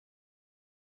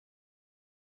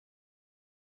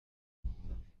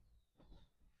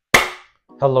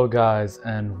Hello guys,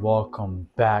 and welcome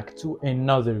back to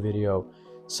another video.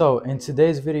 So in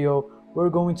today's video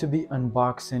we're going to be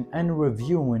unboxing and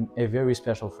reviewing a very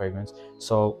special fragrance.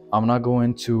 So I'm not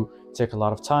going to take a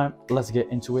lot of time. Let's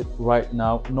get into it right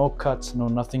now. No cuts, no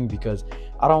nothing, because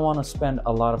I don't want to spend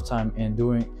a lot of time in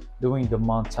doing the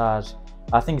montage.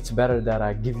 I think it's better that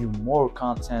I give you more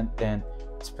content than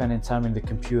spending time in the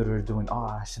computer doing,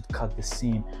 oh, I should cut this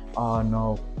scene, oh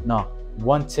no.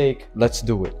 One take, let's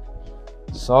do it.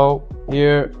 So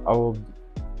here I will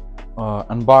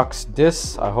unbox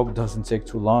this. I hope it doesn't take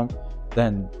too long.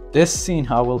 Then this scene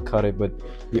I will cut it, but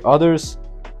the others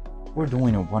we're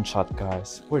doing a one shot,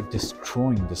 guys. We're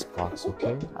destroying this box,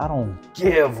 okay? I don't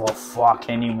give a fuck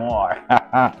anymore.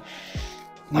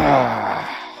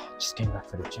 Just came back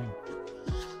for the gym,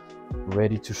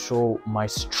 ready to show my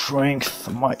strength,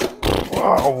 my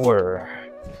power.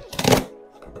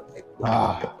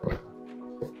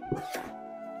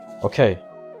 Okay.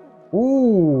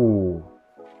 Ooh.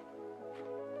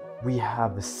 We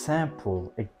have a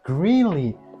sample, a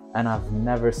greenly, and I've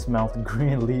never smelled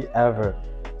greenly ever.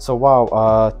 So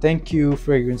wow, thank you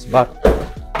fragrance, but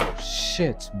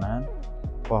shit, man.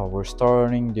 Wow, we're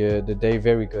starting the day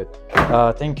very good.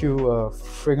 Thank you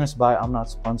fragrance by, I'm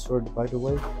not sponsored by the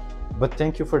way, but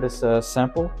thank you for this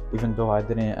sample, even though I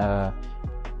didn't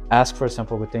ask for a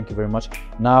sample, but thank you very much.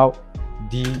 Now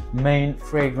the main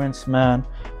fragrance, man.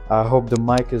 I hope the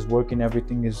mic is working,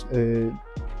 everything is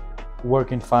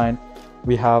working fine.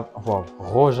 We have, wow,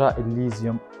 Roja,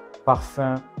 Elysium,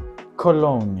 Parfum,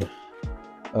 Cologne.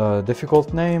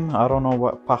 Difficult name, I don't know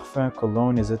what Parfum,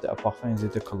 Cologne, is it a Parfum, is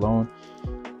it a Cologne?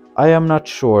 I am not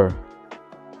sure,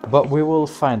 but we will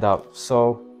find out.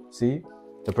 So see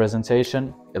the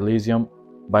presentation, Elysium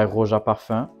by Roja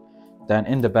Parfum. Then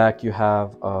in the back you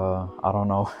have I don't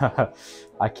know,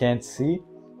 I can't see,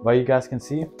 but you guys can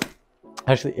see.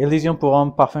 Actually, Elysium pour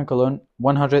Homme Parfum Cologne,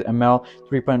 100 ml,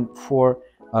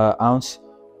 3.4 ounce.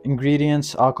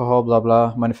 Ingredients, alcohol, blah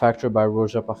blah. Manufactured by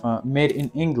Roja Parfum, made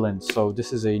in England. So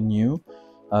this is a new.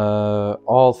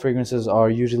 All fragrances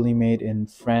are usually made in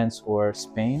France or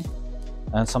Spain,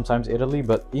 and sometimes Italy,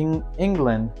 but in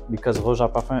England, because Roja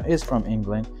Parfum is from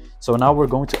England. So now we're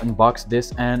going to unbox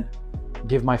this and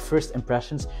give my first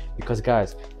impressions, because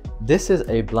guys, this is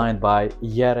a blind buy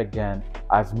yet again.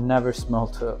 I've never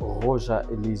smelled Roja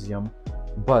Elysium,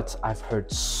 but I've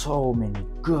heard so many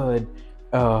good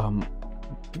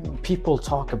people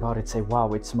talk about it, say wow,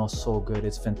 it smells so good,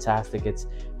 it's fantastic, it's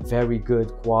very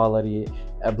good quality,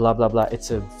 blah blah blah.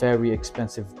 It's a very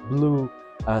expensive blue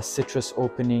citrus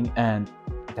opening, and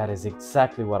that is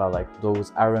exactly what I like.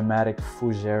 Those aromatic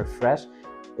fougere fresh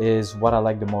is what I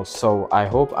like the most. So I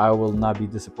hope I will not be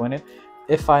disappointed.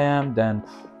 If I am, then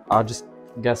I'll just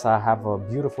guess I have a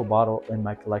beautiful bottle in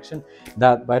my collection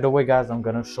that, by the way guys, I'm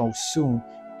gonna show soon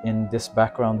in this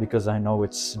background, because I know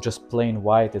it's just plain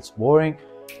white, it's boring.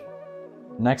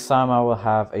 Next time I will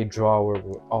have a drawer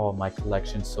with all my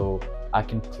collection, so I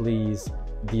can please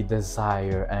the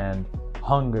desire and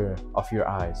hunger of your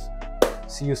eyes.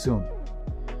 See you soon.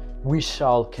 We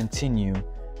shall continue,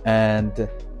 and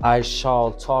I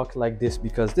shall talk like this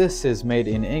because this is made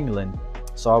in England,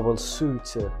 so I will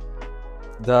suit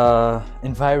the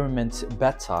environment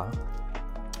better.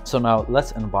 So now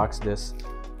let's unbox this.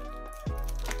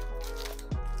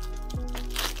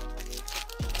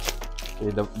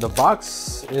 Okay, the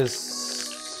box is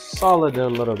solid a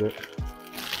little bit.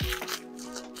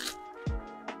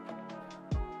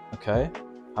 Okay,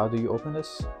 how do you open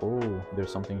this? Oh,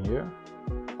 there's something here.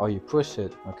 Oh, you push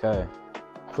it. Okay,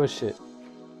 push it.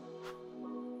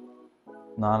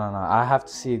 No, I have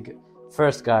to see it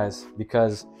first, guys,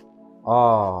 because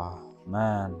oh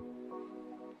man,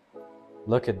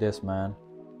 look at this, man.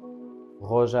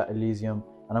 Roja Elysium,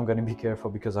 and I'm gonna be careful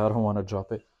because I don't want to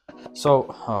drop it.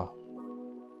 So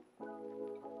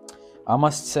I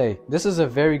must say this is a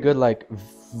very good, like,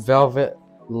 velvet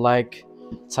like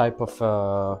type of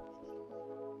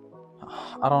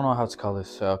I don't know how to call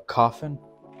this, coffin.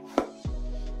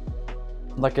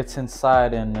 Like, it's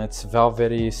inside and it's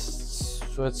velvety,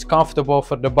 so it's comfortable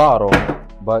for the bottle,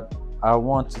 but I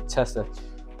want to test it.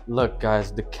 Look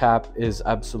guys, the cap is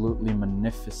absolutely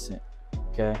magnificent.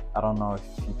 Okay, I don't know if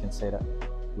you can say that.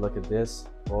 Look at this,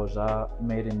 Roja,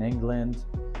 made in England,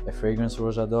 a fragrance,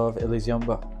 Roja Dove Elysium.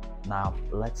 But now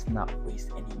let's not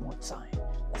waste any more time,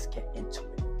 let's get into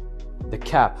it. The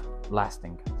cap, last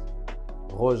thing guys.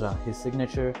 Roja, his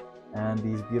signature, and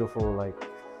these beautiful, like,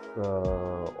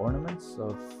 ornaments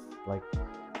of, like,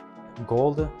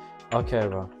 gold. Okay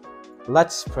bro,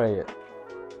 let's spray it.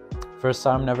 First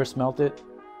time, never smelled it.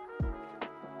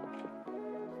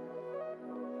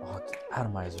 Oh,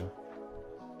 atomizer.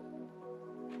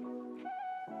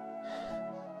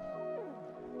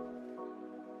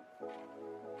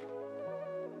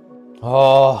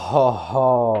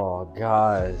 Oh,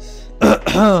 guys.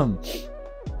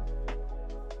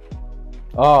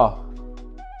 Oh,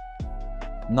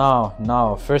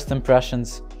 no. First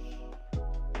impressions.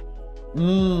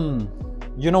 You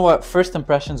know what? First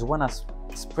impressions, when I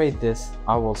sprayed this,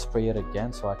 I will spray it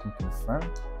again so I can confirm.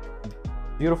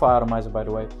 Beautiful atomizer, by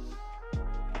the way.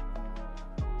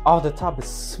 Off the top, it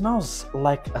smells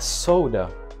like a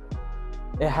soda.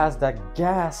 It has that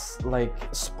gas, like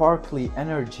sparkly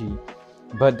energy,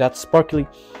 but that sparkly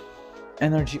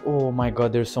energy, oh my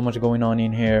god, there's so much going on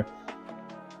in here.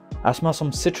 I smell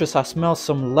some citrus, I smell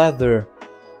some leather,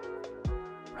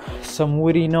 some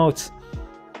woody notes.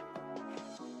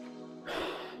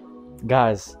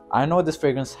 Guys, I know this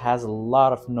fragrance has a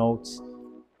lot of notes,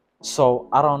 so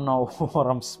I don't know what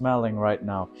I'm smelling right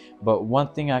now, but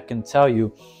one thing I can tell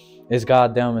you is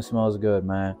goddamn it smells good,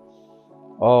 man.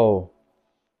 Oh,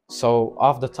 so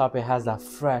off the top it has that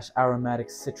fresh aromatic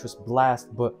citrus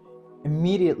blast, but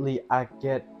immediately I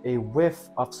get a whiff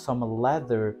of some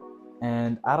leather,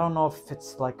 and I don't know if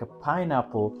it's like a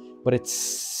pineapple, but it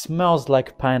smells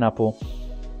like pineapple.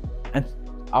 And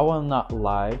I will not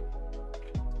lie,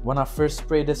 when I first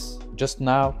sprayed this just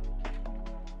now,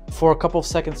 for a couple of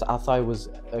seconds I thought it was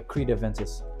a Creed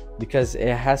Aventus because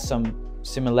it has some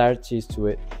similarities to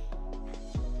it.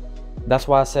 That's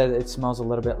why I said it smells a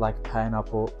little bit like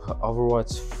pineapple. Overall,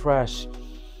 it's fresh,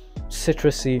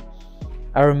 citrusy,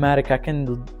 aromatic. I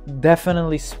can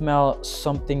definitely smell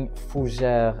something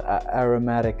fougere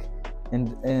aromatic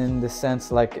in the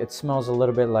sense like it smells a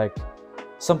little bit like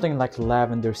something like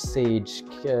lavender, sage,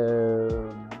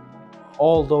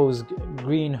 all those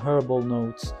green herbal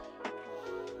notes.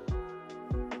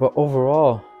 But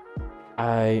overall,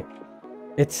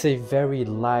 it's a very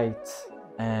light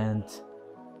scent.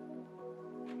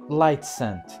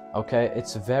 Okay,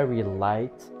 it's very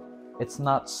light. It's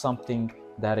not something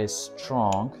that is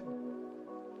strong.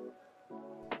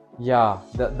 Yeah,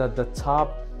 the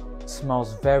top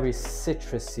smells very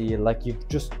citrusy, like you've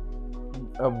just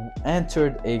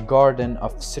entered a garden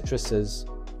of citruses,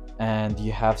 and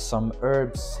you have some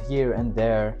herbs here and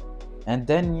there, and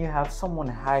then you have someone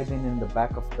hiding in the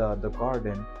back of the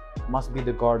garden. Must be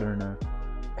the gardener.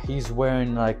 He's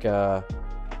wearing like a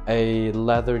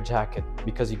leather jacket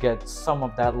because you get some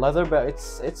of that leather, but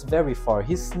it's very far.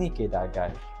 He's sneaky, that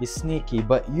guy. He's sneaky,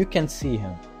 but you can see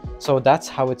him. So that's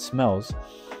how it smells.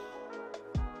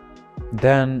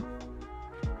 Then,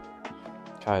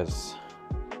 guys,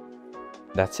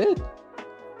 that's it.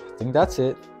 I think that's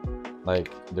it.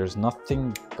 Like, there's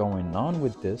nothing going on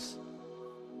with this.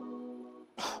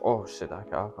 Oh shit, I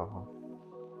got alcohol.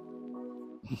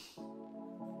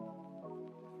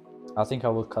 I think I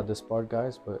will cut this part,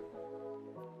 guys, but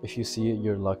if you see it,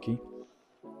 you're lucky.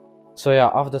 So yeah,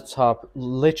 off the top,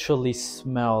 literally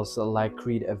smells like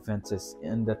Creed Aventus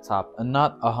in the top, and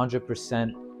not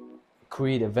 100%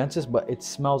 Creed Aventus, but it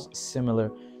smells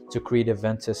similar to Creed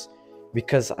Aventus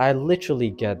because I literally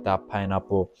get that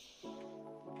pineapple.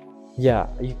 Yeah,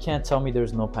 you can't tell me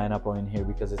there's no pineapple in here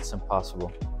because it's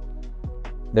impossible.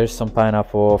 There's some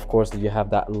pineapple, of course. You have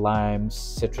that lime,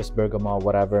 citrus, bergamot,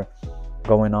 whatever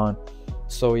going on.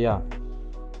 So yeah,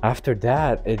 after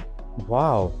that,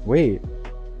 wow, wait,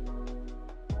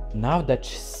 now that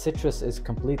citrus is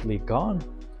completely gone,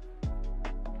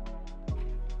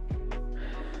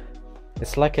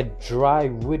 it's like a dry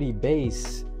woody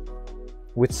base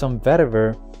with some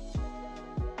vetiver.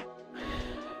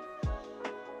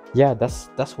 Yeah,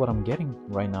 that's what I'm getting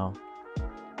right now.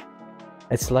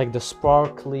 It's like the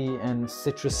sparkly and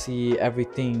citrusy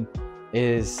everything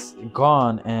is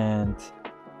gone, and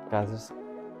guys,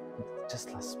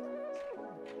 just let's.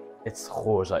 It's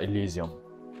Roja Elysium,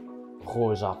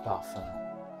 Roja Parfum,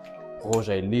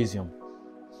 Roja Elysium.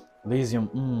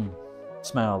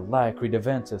 Smell like Creed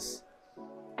Aventus.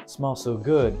 Smells so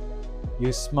good.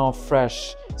 You smell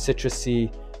fresh, citrusy.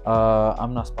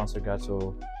 I'm not sponsored, guys,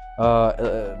 so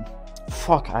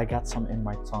fuck, I got some in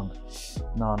my tongue.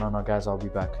 No, guys, I'll be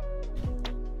back.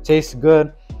 Tastes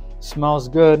good, smells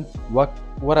good.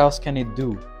 What else can it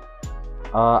do?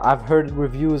 I've heard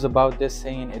reviews about this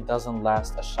saying it doesn't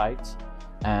last a shite,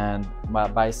 and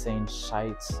by saying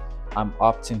shite, I'm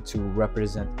opting to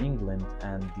represent England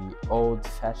and the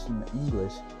old-fashioned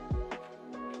English.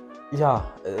 Yeah,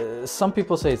 some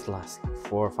people say it lasts like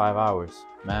 4 or 5 hours.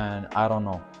 Man, I don't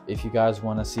know. If you guys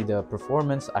want to see the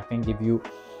performance, I can give you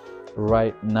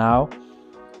right now,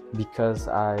 because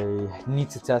I need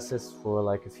to test this for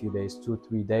like a few days,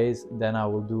 2-3 days. Then I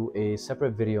will do a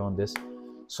separate video on this.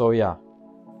 So yeah,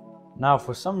 now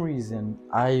for some reason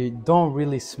I don't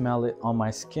really smell it on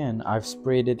my skin. I've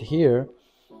sprayed it here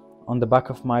on the back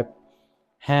of my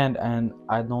hand and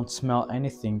I don't smell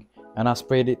anything, and I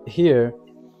sprayed it here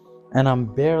and I'm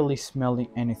barely smelling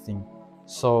anything.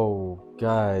 So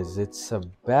guys, it's a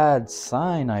bad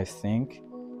sign, I think.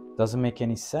 Doesn't make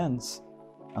any sense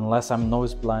unless I'm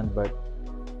nose blind, but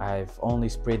I've only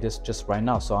sprayed this just right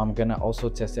now, so I'm gonna also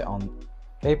test it on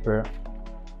paper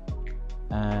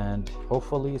and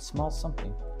hopefully it smells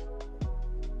something.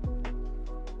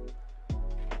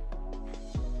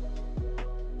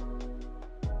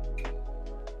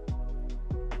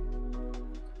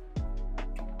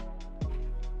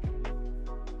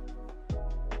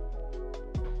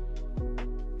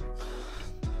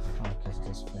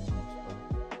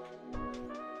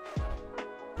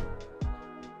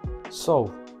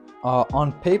 So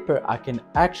on paper I can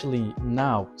actually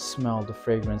now smell the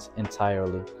fragrance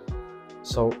entirely.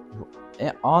 So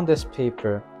on this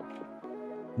paper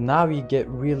now you get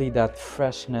really that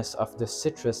freshness of the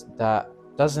citrus that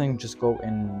doesn't just go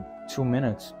in 2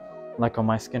 minutes like on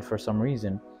my skin. For some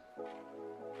reason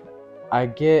I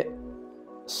get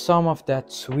some of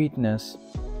that sweetness,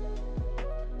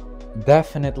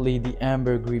 definitely the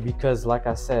ambergris, because like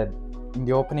I said in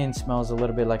the opening, it smells a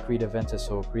little bit like Creed Aventus.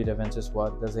 So Creed Aventus,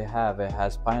 what does it have? It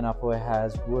has pineapple, it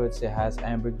has woods, it has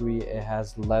ambergris, it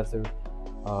has leather,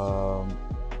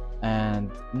 and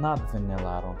not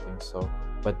vanilla, I don't think so.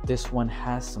 But this one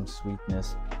has some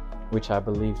sweetness, which I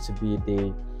believe to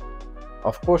be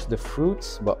of course the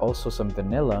fruits, but also some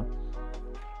vanilla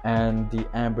and the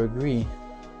ambergris.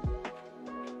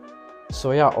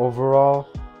 So yeah, overall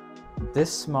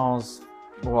this smells,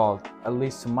 well, at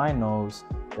least to my nose,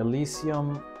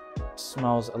 Elysium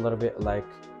smells a little bit like,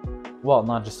 well,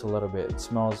 not just a little bit, it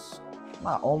smells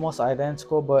not almost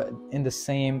identical, but in the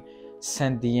same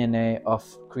scent DNA of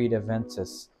Creed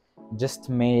Aventus, just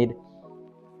made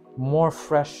more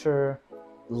fresher,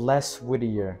 less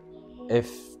woodier,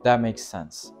 if that makes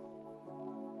sense.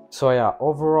 So yeah,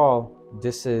 overall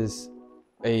this is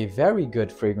a very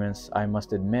good fragrance, I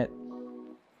must admit.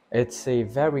 It's a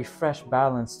very fresh,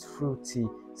 balanced, fruity,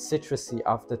 citrusy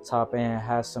off the top, and it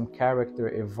has some character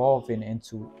evolving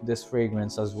into this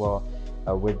fragrance as well,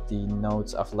 with the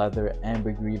notes of leather,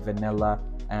 ambergris, vanilla,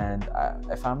 and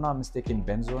if I'm not mistaken,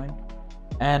 benzoin,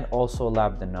 and also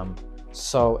labdanum.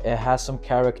 So it has some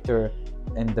character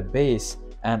in the base,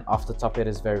 and off the top it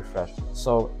is very fresh.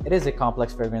 So it is a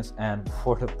complex fragrance, and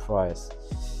for the price,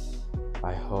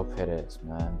 I hope it is,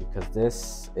 man, because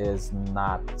this is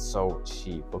not so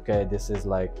cheap. Okay, this is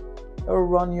like, it'll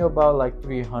run you about like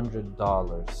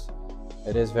 $300.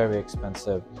 It is very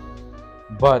expensive,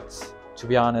 but to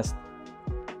be honest,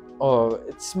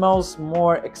 it smells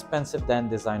more expensive than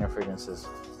designer fragrances.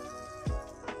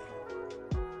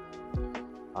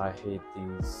 I hate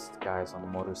these guys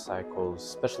on motorcycles,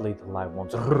 especially the live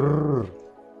ones.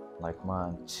 Like,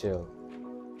 man, chill.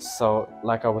 So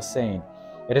like I was saying,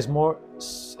 it is more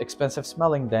expensive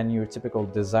smelling than your typical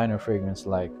designer fragrance,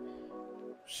 like,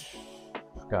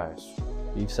 guys,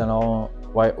 Yves Saint Laurent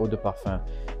White Eau de Parfum.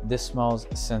 This smells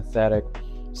synthetic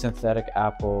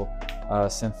apple,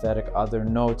 synthetic other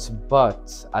notes,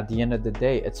 but at the end of the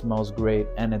day it smells great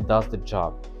and it does the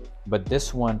job. But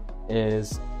this one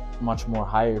is much more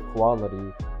higher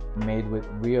quality, made with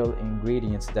real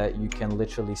ingredients that you can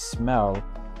literally smell,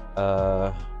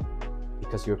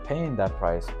 because you're paying that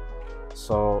price.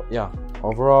 So yeah,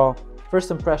 overall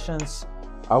first impressions,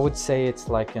 I would say it's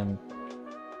like a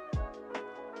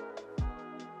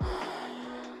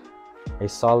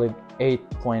solid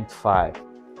 8.5.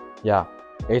 Yeah,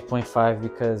 8.5,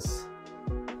 because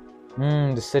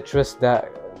the citrus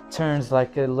that turns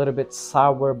like a little bit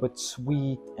sour but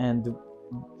sweet, and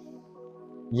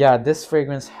yeah, this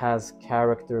fragrance has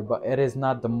character, but it is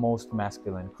not the most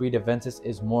masculine. Creed Aventus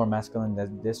is more masculine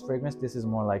than this fragrance. This is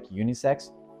more like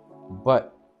unisex,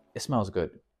 but it smells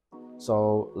good.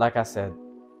 So like I said,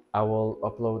 I will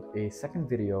upload a second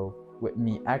video with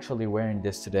me actually wearing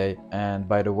this today. And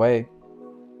by the way,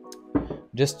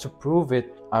 just to prove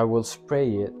it, I will spray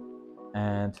it.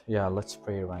 And yeah, let's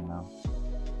spray it right now,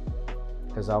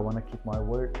 because I want to keep my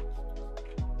word.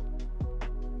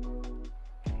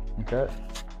 Okay,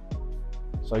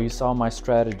 so you saw my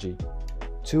strategy.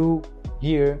 2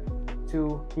 here,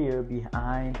 2 here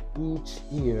behind each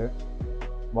ear.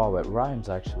 Wow, it rhymes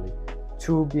actually.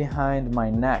 2 behind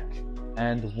my neck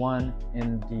and 1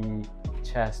 in the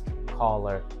chest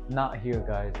collar. Not here,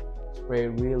 guys. Spray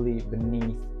really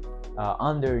beneath,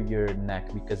 under your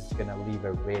neck, because it's gonna leave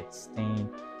a red stain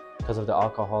because of the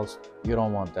alcohols. You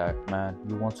don't want that, man.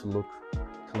 You want to look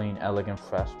clean, elegant,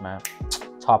 fresh, man.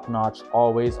 Top notch,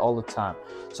 always, all the time.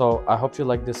 So I hope you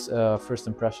like this first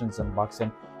impressions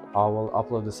unboxing. I will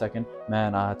upload the second.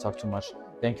 Man, I talk too much.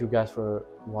 Thank you guys for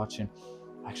watching.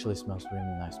 Actually smells really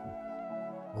nice, man.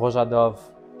 Roja Dove,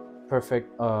 perfect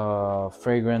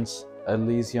fragrance.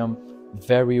 Elysium,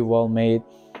 very well made,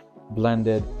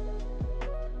 blended.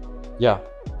 Yeah,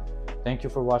 thank you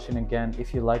for watching again.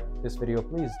 If you like this video,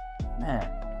 please, man,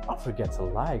 don't forget to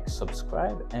like,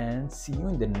 subscribe, and see you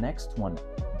in the next one.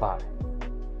 Bye.